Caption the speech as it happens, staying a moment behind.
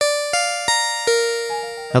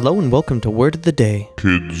Hello and welcome to Word of the Day.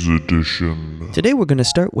 Kids Edition. Today we're going to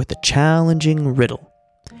start with a challenging riddle.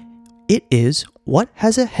 It is, what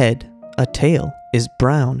has a head, a tail, is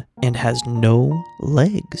brown, and has no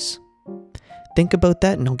legs? Think about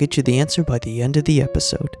that and I'll get you the answer by the end of the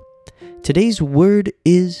episode. Today's word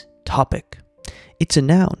is topic. It's a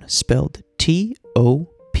noun spelled T-O-P-I-C.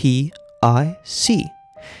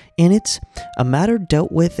 And it's a matter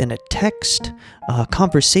dealt with in a text, a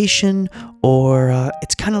conversation, or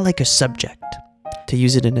it's kind of like a subject. To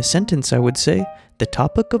use it in a sentence, I would say, the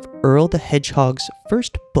topic of Earl the Hedgehog's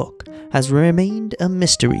first book has remained a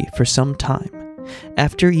mystery for some time.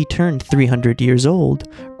 After he turned 300 years old,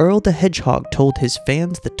 Earl the Hedgehog told his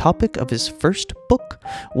fans the topic of his first book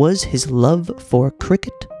was his love for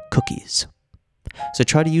cricket cookies. So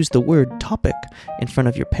try to use the word topic in front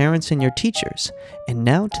of your parents and your teachers. And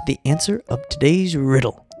now to the answer of today's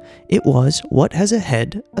riddle. It was, what has a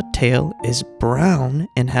head, a tail, is brown,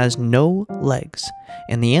 and has no legs?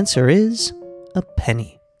 And the answer is a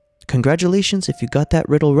penny. Congratulations if you got that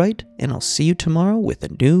riddle right, and I'll see you tomorrow with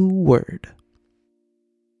a new word.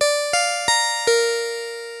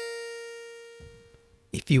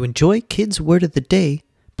 If you enjoy Kids Word of the Day,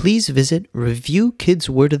 please visit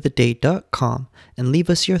reviewkidswordoftheday.com and leave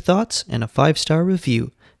us your thoughts and a 5-star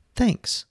review. Thanks.